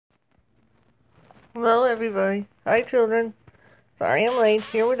Hello, everybody. Hi, children. Sorry I'm late.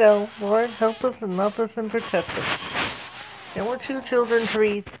 Here we go. Lord, help us and love us and protect us. I want you children to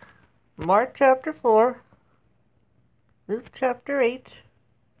read Mark chapter 4, Luke chapter 8,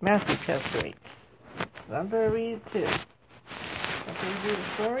 Matthew chapter 8. I'm going to read too. I'm going to do the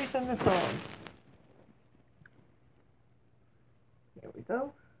stories and the songs. Here we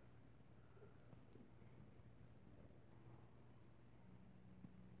go.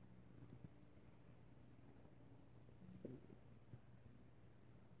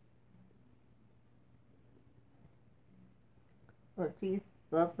 Lord Jesus,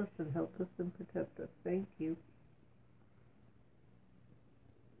 love us and help us and protect us. Thank you.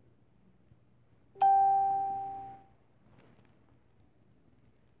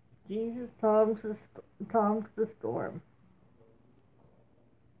 Jesus calms the storm.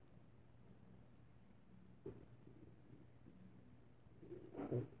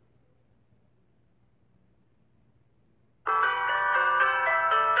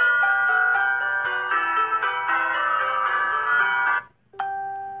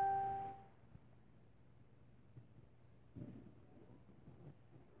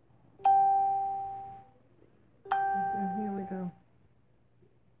 Here we go.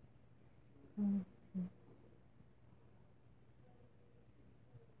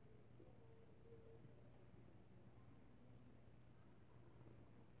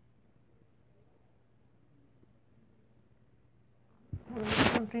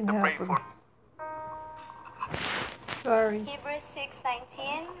 Something happened. Sorry. Hebrews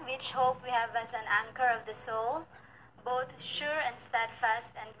 6:19, which hope we have as an anchor of the soul, both sure and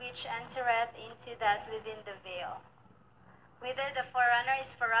steadfast, and which entereth into that within the veil. Whither the forerunner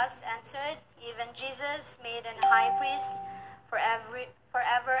is for us entered, even Jesus made an high priest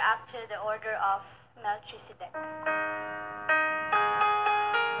forever after the order of Melchizedek.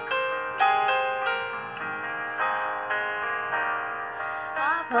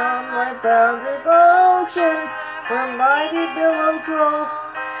 Upon my boundless ocean, where mighty billows roll,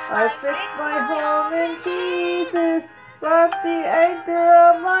 I fix my home in Jesus, but the anchor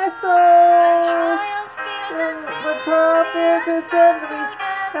of my soul. The prophet has said to me,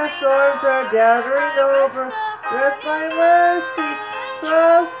 as storms are gathering over, rest my mercy,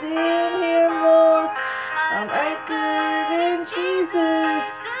 trust in Him more. I'm anchored in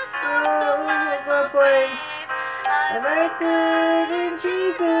Jesus, so my place. I'm anchored in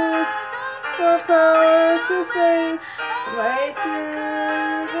Jesus, for power to save. I'm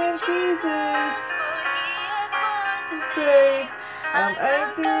anchored in Jesus, to save. I'm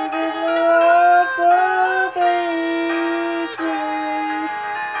anchored in the rock of ages.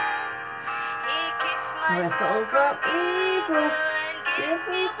 My soul from evil gives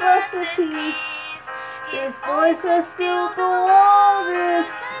me blessed peace. His voice has stilled the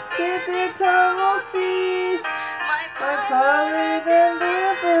waters with eternal seas. My pilot and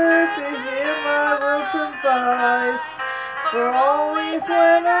deliverer, to Him I will confide. For always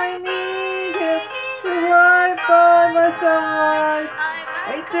when I need Him, He's right by my side.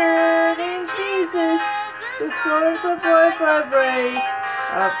 Anchored in Jesus, the storms of life I brave.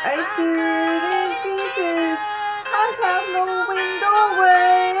 I'm anchored in Jesus, I have no wind or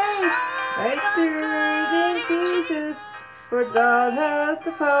wave. Anchored in Jesus, for God has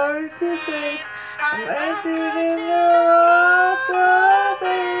the power to save. I'm anchored in the rock of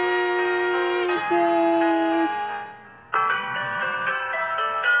ages.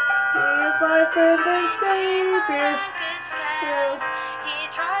 He is my friend and Savior. Yes.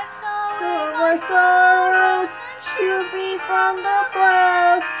 For my sorrows, shields me from the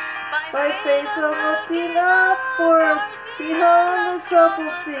blast. By faith I'm looking upward, beyond the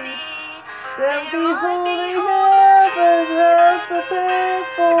troubled sea. Then beholding heaven has prepared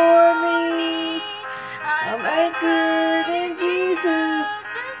for me. I'm anchored in Jesus,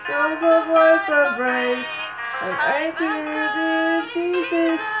 storms of life are brave. I'm anchored in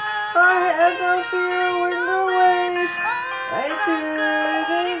Jesus, I have no fear wind or wave. Anchored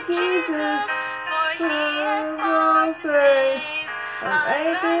in Jesus, for safe. I'm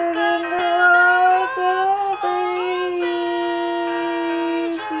anchored in the rock of ages.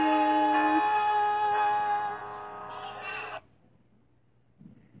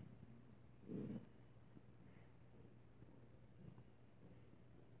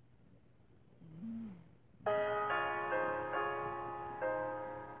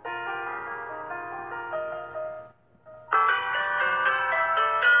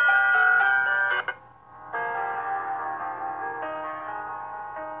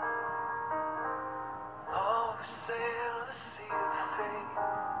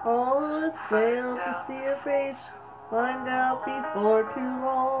 All that sail the sea of faith, find out before too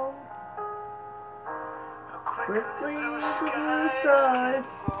long. Quickly the blue skies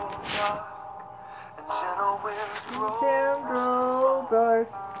can grow dark,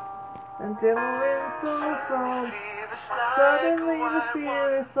 and gentle winds so strong. Suddenly the fear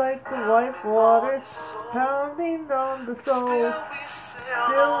is like the white water pounding on the soul.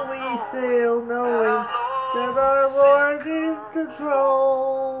 Still we sail, knowing that our Lord is in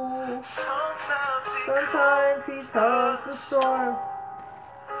control. Sometimes He calms the storm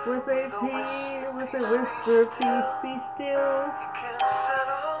with a whisper, peace, be still.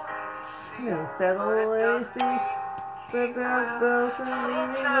 Settle a sea that doesn't mean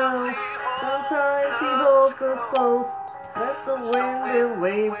He will. Sometimes He holds us close, let the wind and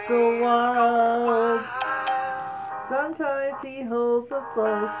waves go wild. Sometimes He holds us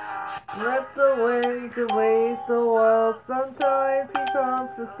close, let the wind and waves go wild. Sometimes He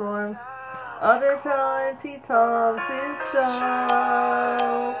calms the storms, other times He calms His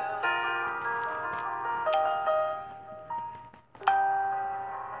child.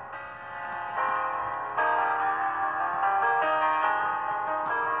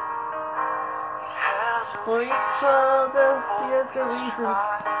 For each trial that He has a reason,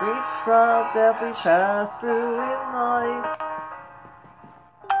 for each trial that we pass through in life.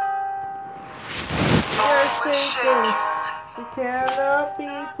 We are shaken, we cannot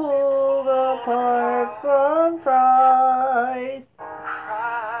be pulled apart from Christ.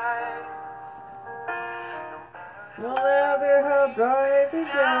 No matter how dry it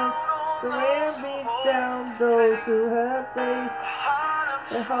began, the land beats down those who have faith.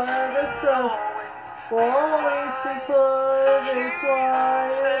 The heart of trust will always be put in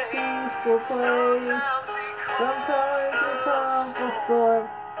quiet, peaceful place. Sometimes He calms the storm,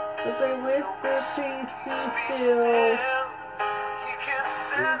 but they whisper, peace, be still. He can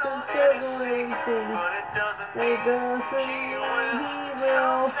settle anything, but it doesn't mean He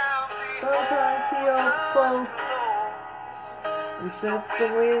will. Sometimes He holds close and sets the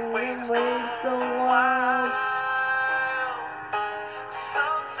wind and waves so wild. And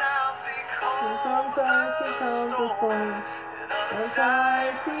sometimes He calms the storm,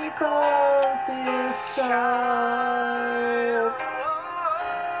 sometimes He calms His child.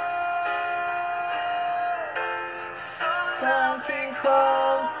 Sometimes He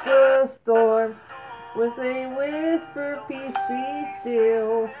calms the storm with a whisper, peace, be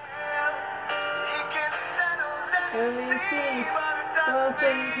still. And we see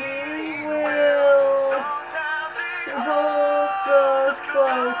nothing He will. He holds us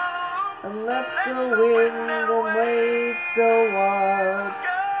close and lets the wind and waves go wild.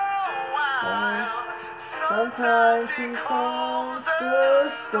 Sometimes He calms the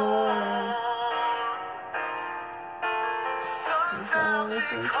storm. Sometimes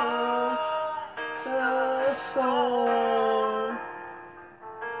He calms the storm.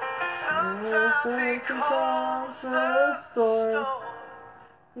 Sometimes He calms the storm.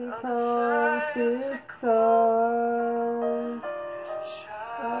 He calms His child.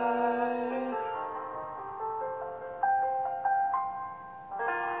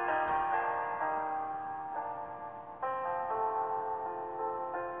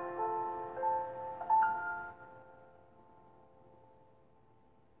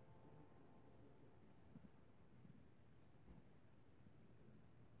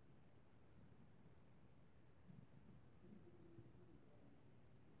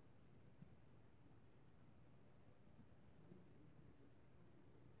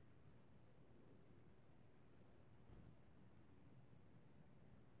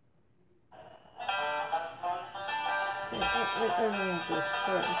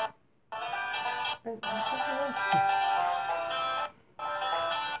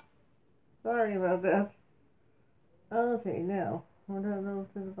 Sorry about that. Okay, now, what I know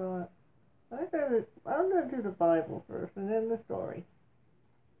to the Bible. I'm going to do the Bible first and then the story.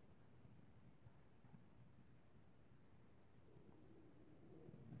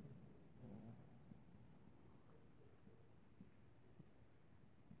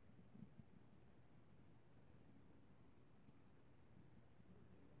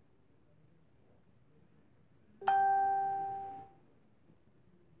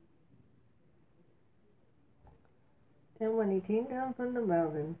 And when He came down from the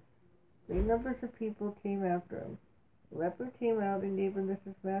mountain, great numbers of people came after Him. The leper came out, and even this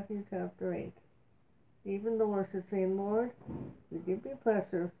is Matthew chapter 8. Even the worship saying, Lord, you give me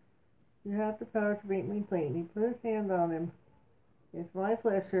pleasure. You have the power to make me clean. He put His hand on him. It's my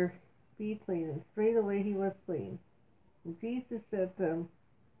pleasure. Be clean. And straightway he was clean. And Jesus said to him,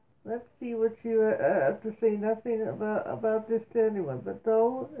 let's see what you have to say. Nothing about this to anyone, but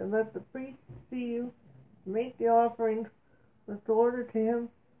go and let the priest see you. Make the offering. Let's order to Him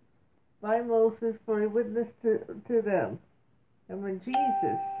by Moses for a witness to them. And when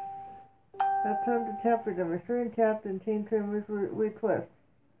Jesus had turned to temper them, a certain captain came to him with request,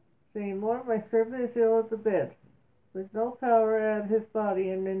 saying, Lord, my servant is ill at the bed, with no power at his body,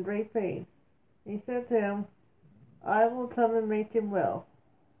 and in great pain. And he said to him, I will come and make him well.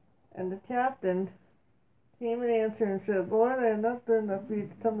 And the captain came and answered and said, Lord, I have not done enough for you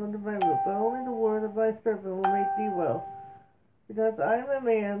to come under my roof, but only the word of my servant will make thee well. Because I am a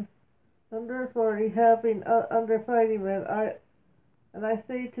man under authority, having under fighting men, and I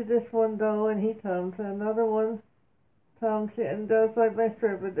say to this one, go, and he comes, and another one comes and does like my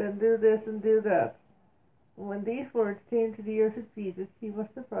servant, and do this and do that. And when these words came to the ears of Jesus, he was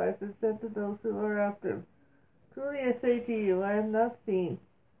surprised, and said to those who were after him, Truly I say to you, I have not seen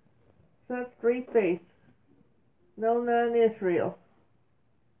such great faith, no, not in Israel.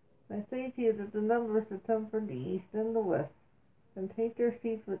 I say to you that the numbers that come from the east and the west and take their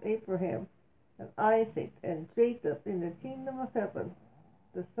seats with Abraham and Isaac and Jacob in the kingdom of heaven.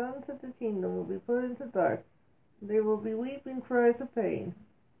 The sons of the kingdom will be put into dark, and they will be weeping cries of pain.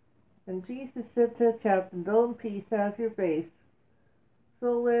 And Jesus said to the captain, Go in peace, have your faith,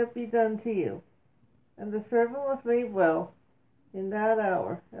 so let it be done to you. And the servant was made well in that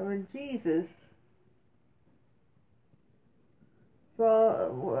hour. And when Jesus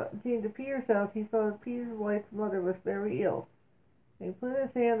came to Peter's house, he saw that Peter's wife's mother was very ill. And he put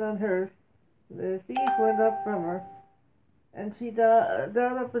his hand on hers, and the disease went up from her, and she got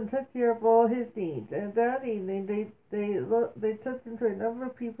up and took care of all his needs. And that evening they took into a number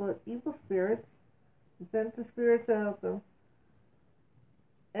of people with evil spirits, and sent the spirits out of them.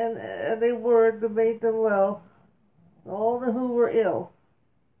 And they made them well, all who were ill.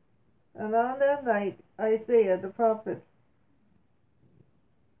 And on that night, Isaiah the prophet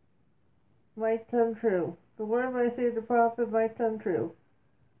might come true. The word of Isaiah the prophet might come true.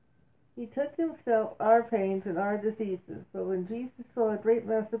 He took himself our pains and our diseases, but when Jesus saw a great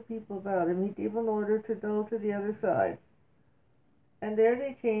mass of people about him, he gave an order to go to the other side. And there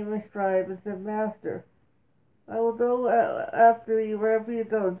they came a scribe and said, Master, I will go after you wherever you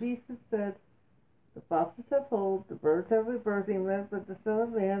go. Jesus said, The foxes have holes, the birds have a bursting nest, but the Son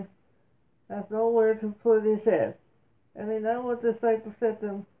of Man has nowhere to put his head. And they know what the disciples said to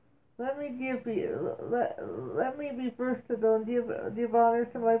him, Let me be first to go and give honor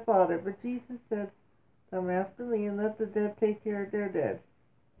to my Father. But Jesus said, Come after me, and let the dead take care of their dead.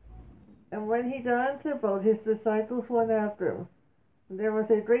 And when he got into the boat, his disciples went after him. And there was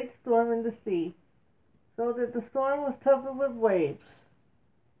a great storm in the sea, so that the storm was covered with waves.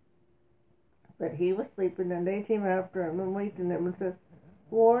 But he was sleeping, and they came after him and wakened him and said,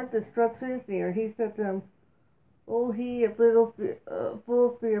 Lord, destruction is near. He said to them, O he of little full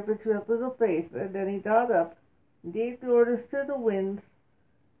of fear, but you have little faith. And then he got up and gave the orders to the winds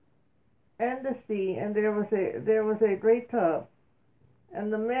and the sea, and there was a great calm.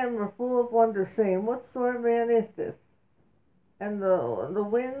 And the men were full of wonder, saying, What sort of man is this? And the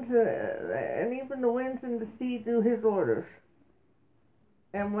winds and even the winds and the sea do his orders.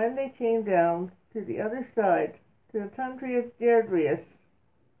 And when they came down to the other side, to the country of Gadarius,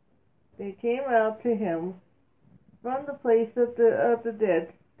 they came out to him from the place of the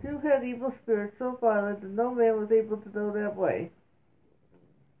dead, two had evil spirits so violent that no man was able to go that way.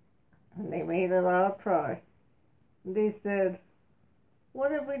 And they made a loud cry. And they said,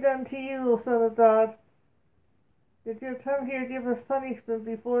 What have we done to you, O Son of God? Did you come here to give us punishment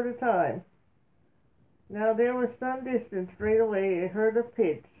before the time? Now there was some distance straight away a herd of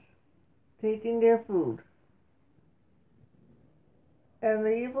pigs, taking their food. And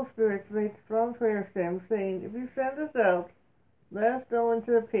the evil spirits made strong prayers to him, saying, If you send us out, let us go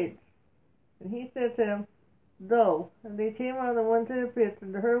into the pits. And he said to them, Go. And they came out and went to the pits,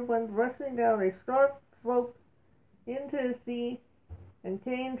 and the herd went rushing down a sharp slope into the sea, and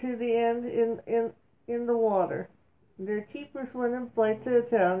came to the end in the water. And their keepers went in flight to the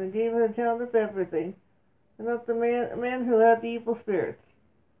town, and gave an account of everything, and of the men who had the evil spirits.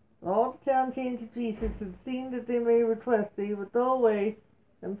 All the town came to Jesus, and seeing that they made request that he would go away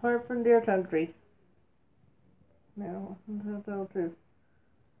and part from their country. Now, let's go to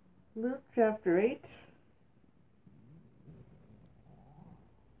Luke chapter 8.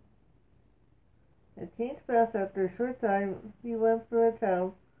 It came to pass after a short time, he went through the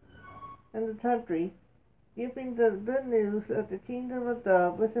town and the country, giving the good news of the kingdom of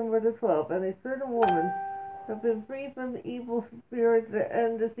God. With him were the 12, and a certain woman have been free from the evil spirits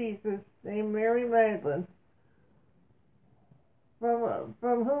and diseases, named Mary Magdalene, from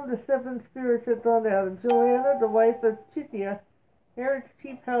whom the 7 spirits had gone out, and Joanna, the wife of Chithia, Herod's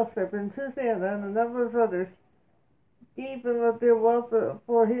chief housekeeper, and Susanna, and a number of others, gave him of their wealth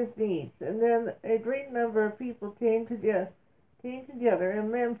for his needs. And then a great number of people came together,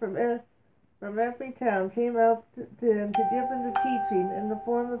 and men from every town came out to him to give him the teaching in the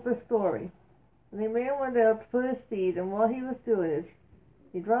form of a story. And a man went out to put his seed, and while he was doing it,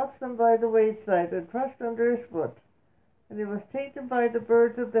 he dropped some by the wayside and crushed under his foot, and it was taken by the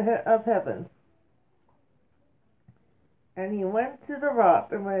birds of heaven. And he went to the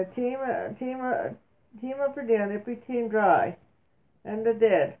rock, and when it came up again, it became dry, and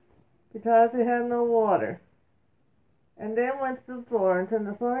dead, because it had no water. And then went to the thorns, and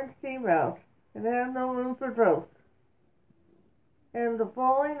the thorns came out, and had no room for growth. And the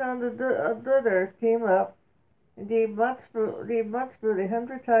falling on the earth came up, and gave much fruit,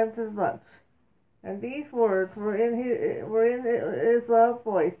 100 times as much. And these words were in his loud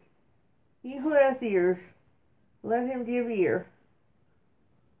voice. He who has ears, let him give ear.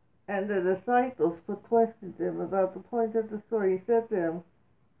 And the disciples put questions to him about the point of the story. He said to them,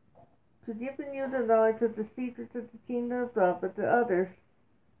 to give you the knowledge of the secrets of the kingdom of God, but to others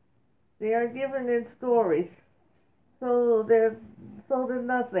they are given in stories, so that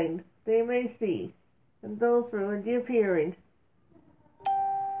nothing they may see, and go through and give hearing.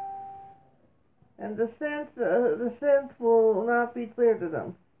 And the sense will not be clear to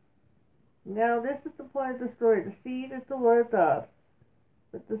them. Now this is the point of the story. The seed is the word of God,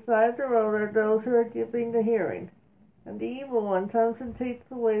 but the side of the road are those who are giving the hearing. And the evil one comes and takes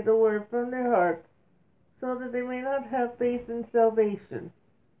away the word from their hearts, so that they may not have faith in salvation.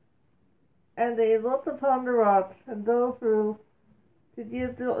 And they look upon the rocks and go through to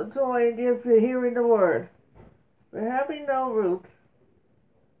give joy and give to hearing the word. For having no root,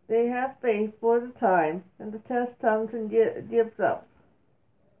 they have faith for the time, and the test comes and gives up.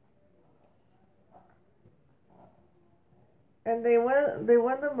 And they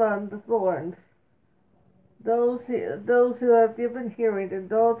went among the thorns, those who have given hearing and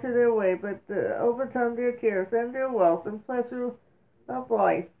go to their way, but overcome their cares and their wealth and pleasure of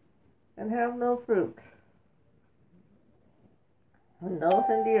life, and have no fruit. And those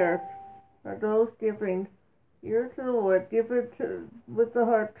in the earth are those giving ear to the word, give it with the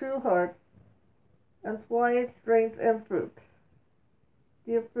heart, true heart, and quiet strength and fruit.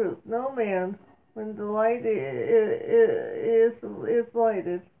 Give fruit. No man, when the light is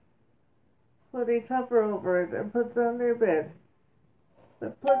lighted, put a cover over it and puts it on their bed,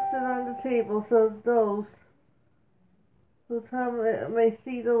 but puts it on the table so that those who come may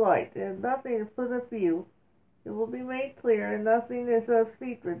see the light. And nothing is put of view. It will be made clear, and nothing is of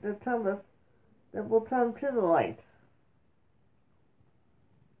secret that will come to the light.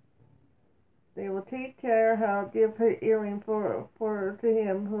 They will take care how to give hearing to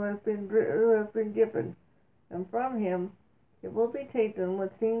him who has been given, and from him it will be taken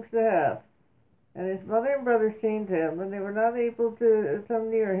what seems to have. And his mother and brothers came to him, and they were not able to come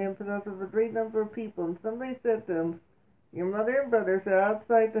near him because of a great number of people. And somebody said to him, your mother and brothers are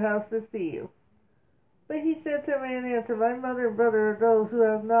outside the house to see you. But he said to me in answer, my mother and brother are those who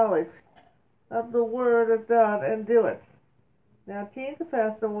have knowledge of the word of God and do it. Now it came to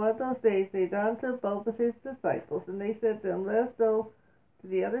pass that one of those days they got into a boat with his disciples, and they said to him, let us go to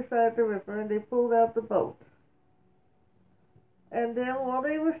the other side of the river. And they pulled out the boat. And then while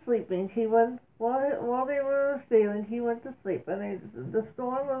they were sleeping, while they were sailing, he went to sleep. And the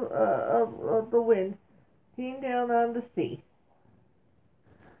storm of the wind came down on the sea.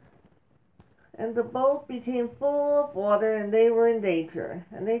 And the boat became full of water, and they were in danger.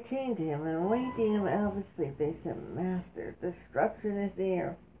 And they came to him, and waking him out of his sleep, they said, Master, destruction is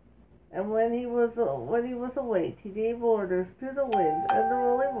near. And when he was awake, he gave orders to the wind and the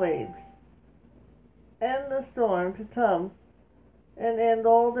rolling waves and the storm to come and end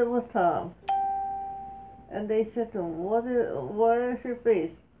all that was calm. And they said to him, what is your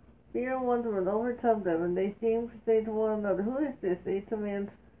face? Fear and wonderment overcome them, and they seemed to say to one another, who is this? They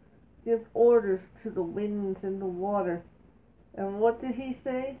gives orders to the winds and the water. And what did he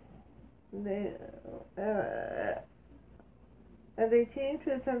say? And they came to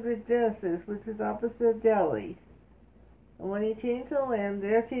the country of Genesis, which is opposite Galilee. And when he came to the land,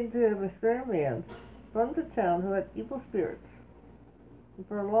 there came to him a certain man from the town who had evil spirits. And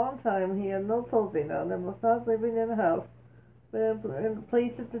for a long time he had no clothing on, and was not living in a house, but in the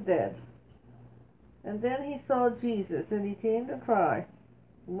place of the dead. And then he saw Jesus, and he came to cry,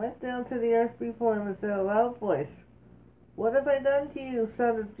 and went down to the earth before him and said in a loud voice, what have I done to you,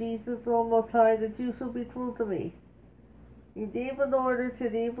 Son of Jesus, O Most High, that you should be cruel to me? You gave an order to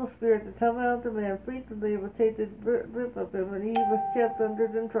the evil spirit to come out of the man frequently, would take the grip of him, and he was kept under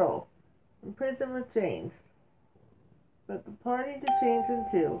control, in prison with chains. But parting the chains in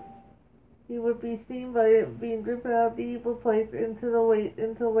two, he would be seen by being driven out of the evil place into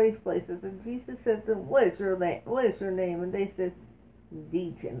the waste places. And Jesus said to them, "What is your name? What is your name?" And they said,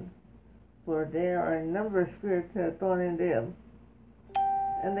 "Legion, for there are a number of spirits that have gone into him."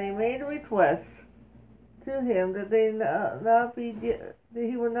 And they made a request to him that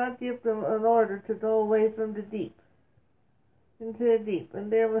he would not give them an order to go away from the deep into the deep. And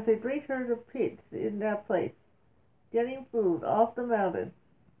there was a great herd of pigs in that place, getting food off the mountain.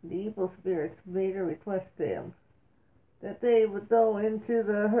 The evil spirits made a request to him that they would go into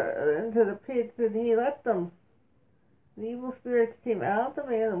the pits, and he let them. The evil spirits came out of the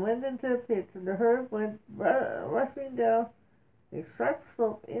man and went into the pits, and the herd went rushing down a sharp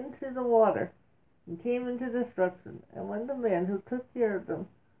slope into the water and came into destruction. And when the men who took care of them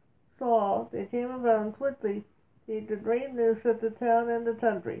saw, they came about and quickly gave the great news of the town and the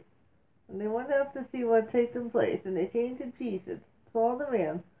country. And they went out to see what had taken place, and they came to Jesus, saw the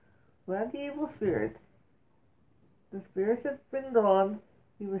man who had the evil spirits. The spirits had been gone.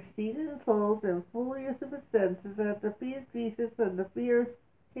 He was seated and clothed and full use of his senses at the feet of Jesus, and the fear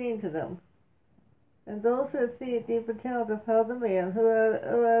came to them. And those who had seen it gave account of how the man who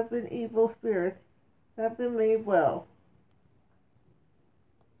had been evil spirits had been made well.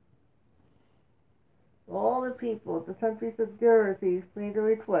 All the people of the countries of Gerasenes made a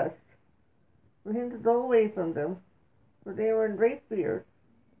request for him to go away from them, for they were in great fear.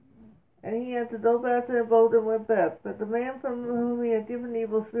 And he had to go back to the boat and went back. But the man from whom he had given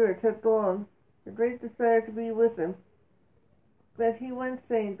evil spirits had gone, a great desire to be with him. But he went,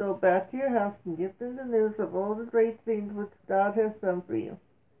 saying, "Go back to your house and give them the news of all the great things which God has done for you."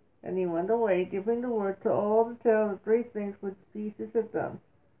 And he went away, giving the word to all the town of great things which Jesus had done.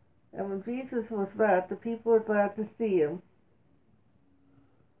 And when Jesus was back, the people were glad to see him,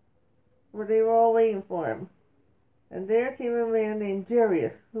 for they were all waiting for him. And there came a man named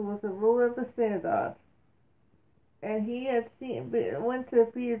Jairus, who was the ruler of the synagogue. And he went to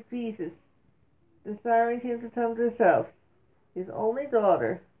the feet of Jesus, desiring him to come to his house. His only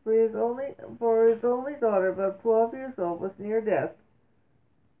daughter, for his only daughter, about 12 years old, was near death.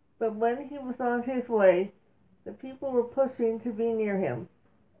 But when he was on his way, the people were pushing to be near him.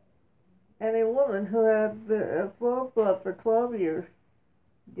 And a woman who had a flow of blood for 12 years,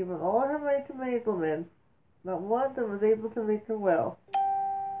 given all her might to medical men, not one of them was able to make her well.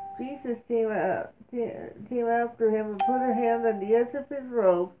 Jesus came after him and put her hand on the edge of his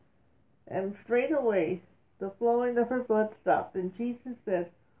robe, and straightway the flowing of her blood stopped. And Jesus said,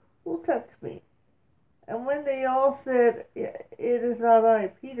 "Who touched me?" And when they all said, "It is not I,"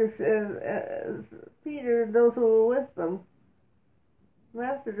 Peter and those who were with them,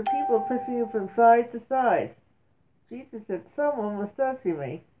 "Master, the people are pushing you from side to side." Jesus said, "Someone was touching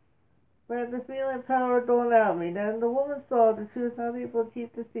me, but I had the feeling power going out of me." Then the woman saw that she was not able to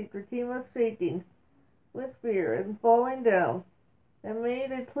keep the secret, came up shaking with fear and falling down, and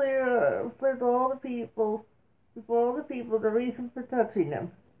made it clear to all the people, before all the people, the reason for touching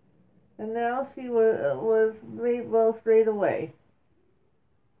them. And now she was made well straight away.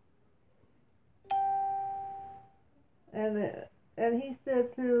 And he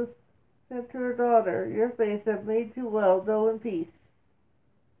said to her daughter, "Your faith hath made you well. Go in peace."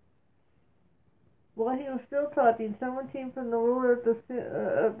 While he was still talking, someone came from the ruler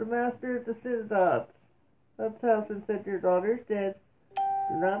of the master of the synagogue's house and said, "Your daughter is dead.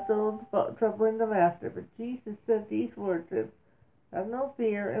 Do not go troubling the master." But Jesus said these words to him, "Have no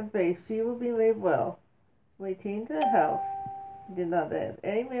fear and faith. She will be made well." When he came to the house, he did not have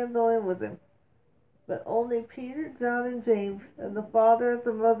any man going with him, but only Peter, John, and James, and the father of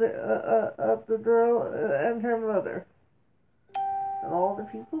the mother of the girl and her mother. And all the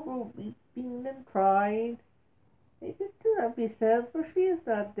people were weeping and crying. They said, "Do not be sad, for she is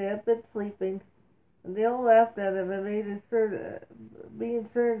not dead, but sleeping." And they all laughed at him and being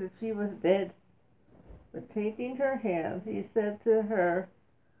certain that she was dead. But taking her hand, he said to her,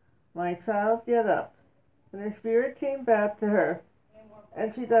 "My child, get up." And her spirit came back to her,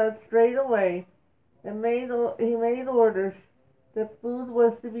 and she got straight away. And he made orders that food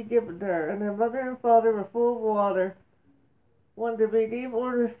was to be given to her, and her mother and father were full of wonder. He gave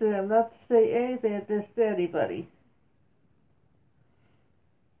orders to them not to say anything of this to anybody.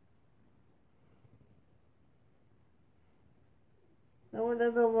 Now we're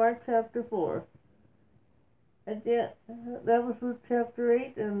going to Mark chapter 4. Again, that was Luke chapter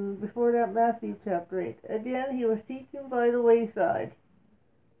 8, and before that Matthew chapter 8. Again, he was teaching by the wayside,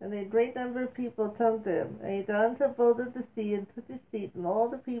 and a great number of people come to him. And he got into the boat of the sea and took his seat, and all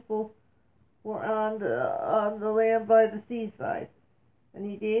the people were on the land by the seaside. And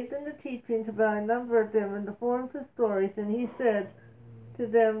he gave them the teachings about a number of them in the forms of stories, and he said to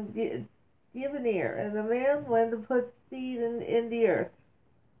them, give an ear. And the man went and put seed in the earth.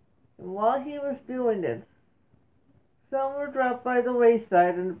 And while he was doing it, some were dropped by the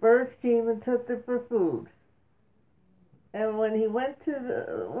wayside, and the birds came and took them for food. And when he went to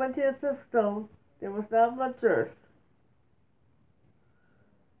the stone, there was not much earth.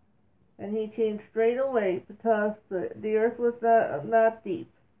 And he came straight away, because the earth was not deep.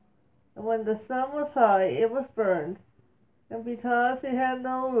 And when the sun was high, it was burned. And because it had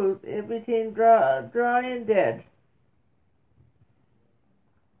no root, it became dry and dead.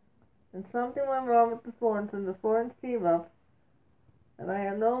 And something went wrong with the thorns, and the thorns came up, and I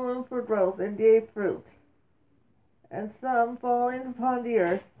had no room for growth, and gave fruit. And some, falling upon the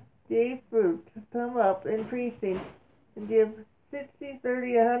earth, gave fruit, come up, increasing, and give 60,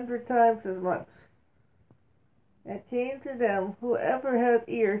 30, 100 times as much. And it came to them, whoever had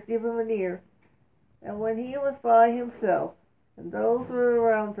ears, give him an ear. And when he was by himself, and those were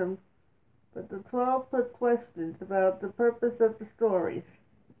around him, but the 12 put questions about the purpose of the stories.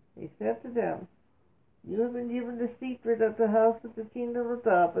 He said to them, "You have been given the secret of the house of the kingdom of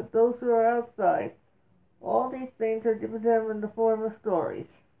God, but those who are outside, all these things are given to them in the form of stories."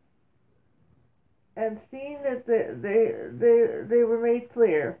 And seeing that they were made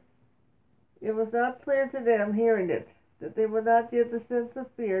clear, it was not clear to them hearing it, that they would not get the sense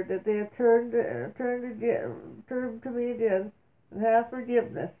of fear, that they had turned to me again, and have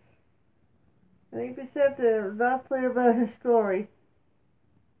forgiveness. And if you said to them, not clear about his story,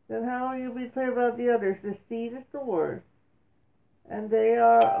 then how will you be clear about the others? The seed is the word, and they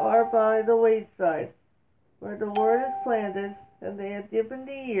are by the wayside, where the word is planted, and they have given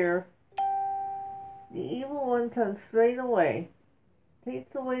the ear. The evil one comes straight away,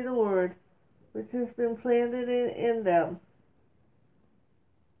 takes away the word which has been planted in them.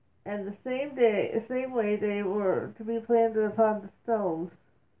 And the same way they were to be planted upon the stones,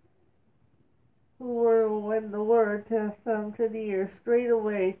 who were, when the word has come to the ear, straight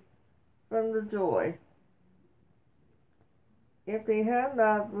away from the joy. If they have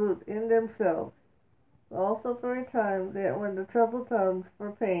not root in themselves, also for a time, that when the trouble comes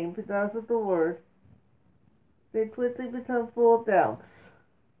for pain because of the word, they quickly become full of doubts.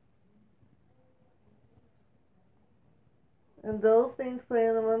 And those things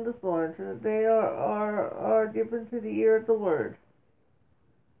planted among the thorns, they are given to the ear of the word.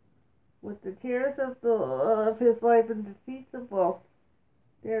 With the cares of his life and deceits of wealth,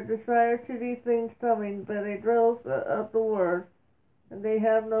 their desire to these things coming, but a growth of the word, and they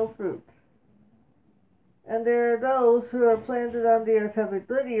have no fruit. And there are those who are planted on the earth, have a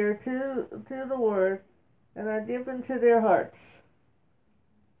good ear to the word, and are given to their hearts.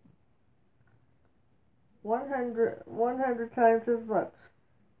 100 times as much.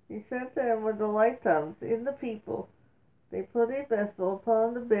 He said to them, when the light comes in the people, they put a vessel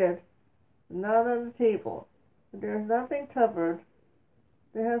upon the bed, and not on the table. And there is nothing covered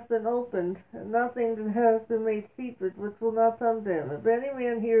that has been opened, and nothing that has been made secret which will not come to him. If any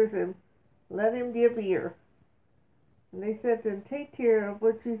man hears him, let him give ear. And they said to him, take care of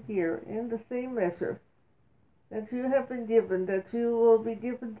what you hear, in the same measure that you have been given, that you will be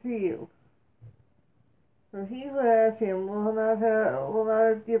given to you. For he who has him will not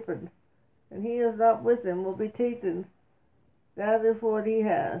have given, and he who is not with him will be taken. That is what he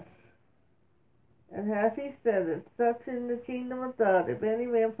has. And has he said it, such in the kingdom of God, if any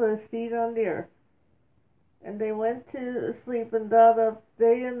man put a seed on the earth. And they went to sleep and got up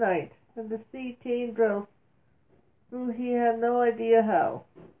day and night, and the seed came growth, through he had no idea how.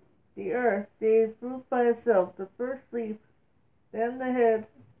 The earth gave fruit by itself, the first leaf, then the head,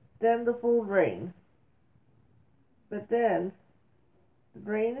 then the full grain. But then the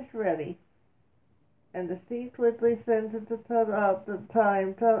grain is ready, and the seed quickly sends it to cut out the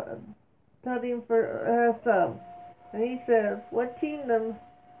time cutting has come. And he said, what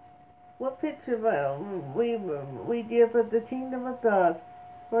picture we give of the kingdom of God,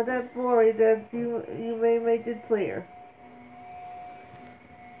 for that glory that you may make it clear.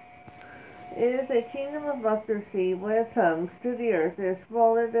 It is a kingdom of mustard seed when it comes to the earth. It is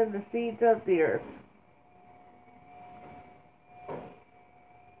smaller than the seeds of the earth.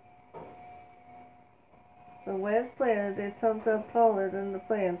 But when it's planted, it comes out taller than the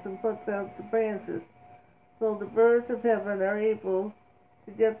plants and puts out the branches, so the birds of heaven are able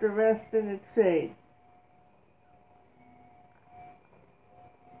to get the rest in its shade.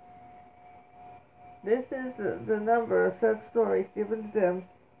 This is the number of such stories given to them,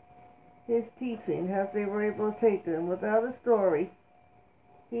 his teaching, as they were able to take them. Without a story,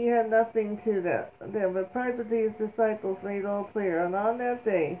 he had nothing to them, but privately his disciples made all clear. And on that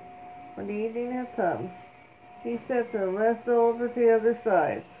day, when the evening had come, he said to them, let's go over to the other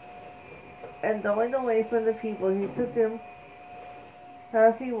side. And going away from the people, he took him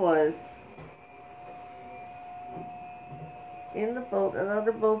as he was in the boat, and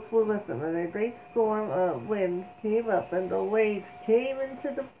other boats were with him. And a great storm of wind came up, and the waves came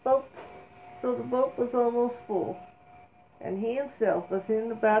into the boat, so the boat was almost full. And he himself was in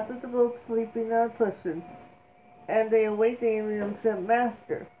the back of the boat, sleeping on a cushion. And they awakened him and said,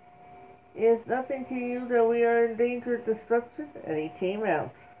 Master, is nothing to you that we are in danger of destruction? And he came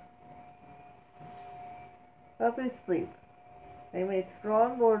out of his sleep. They made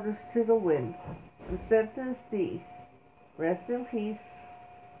strong orders to the wind, and said to the sea, Rest in peace.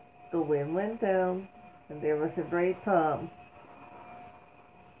 The wind went down, and there was a great calm.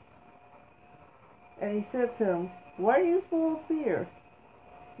 And he said to them, Why are you full of fear?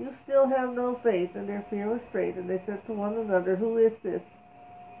 You still have no faith. And their fear was great, and they said to one another, Who is this?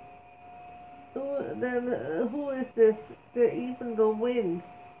 Who is this that even the wind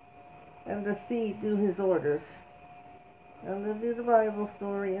and the sea do his orders? And we'll do the Bible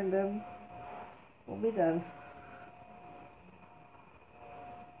story, and then we'll be done.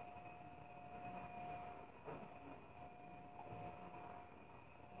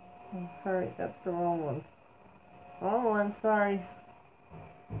 Oh, sorry, that's the wrong one. Wrong one, sorry.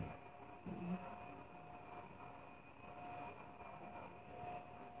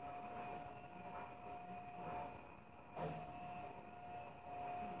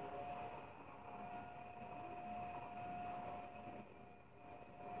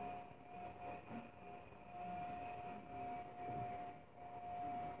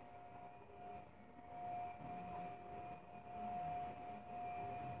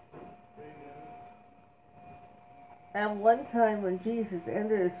 At one time when Jesus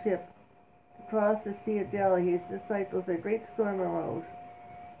entered a ship to cross the Sea of Galilee, his disciples, a great storm arose,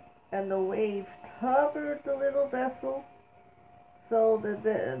 and the waves covered the little vessel, so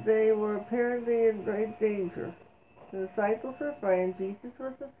that they were apparently in great danger. The disciples were frightened. Jesus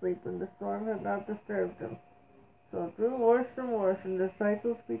was asleep, and the storm had not disturbed him. So it grew worse and worse, and the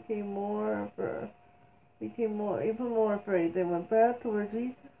disciples became even more afraid. They went back to where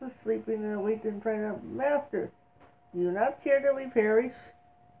Jesus was sleeping and awakened him, crying out, Master, do you not care that we perish?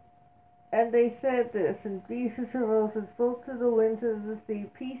 And they said this, and Jesus arose and spoke to the winds and the sea,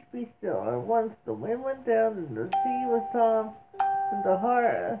 Peace, be still. At once the wind went down, and the sea was calm, and the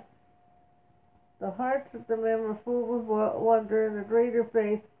hearts of the men were full with wonder and a greater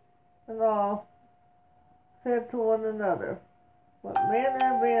faith, and all said to one another, What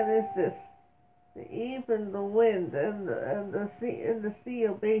manner of man is this, that even the wind and the sea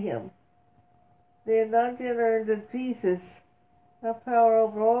obey him? They had not yet learned that Jesus had power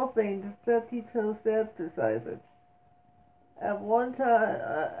over all things, except he chose to exercise it. At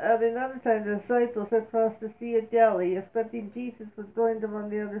another time, the disciples had crossed the Sea of Galilee, expecting Jesus would join them on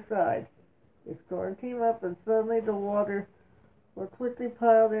the other side. A storm came up, and suddenly the water were quickly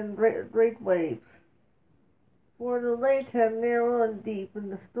piled in great waves. For the lake had narrow and deep,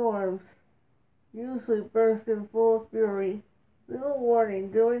 and the storms usually burst in full fury, little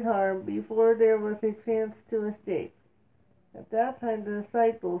warning, doing harm before there was a chance to escape. At that time the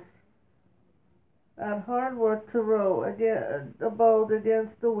disciples had hard work to row the boat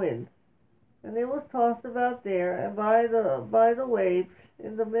against the wind, and it was tossed about there and by the waves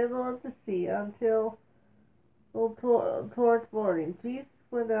in the middle of the sea until towards morning. Jesus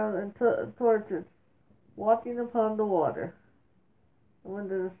went out and towards it, walking upon the water. And when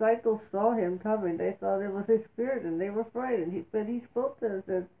the disciples saw him coming, they thought it was a spirit, and they were frightened. But he spoke to them and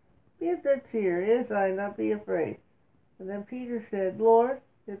said, Be of good cheer, it is I, not be afraid. And then Peter said, Lord,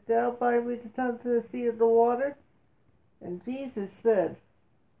 if thou bind me to come to the sea of the water? And Jesus said,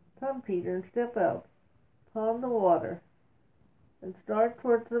 Come, Peter, and step out upon the water, and start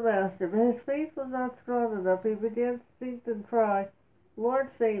towards the master. But his faith was not strong enough. He began to sink and cry, Lord,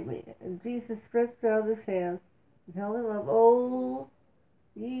 save me. And Jesus stretched out his hands and held him up. Oh,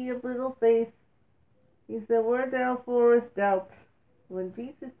 ye of little faith, he said, wherefore is doubt? When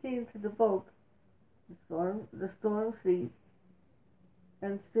Jesus came to the boat, the storm ceased,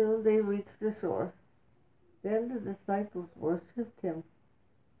 and soon they reached the shore. Then the disciples worshipped him.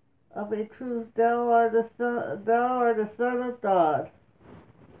 Of a truth, thou art the Son of God.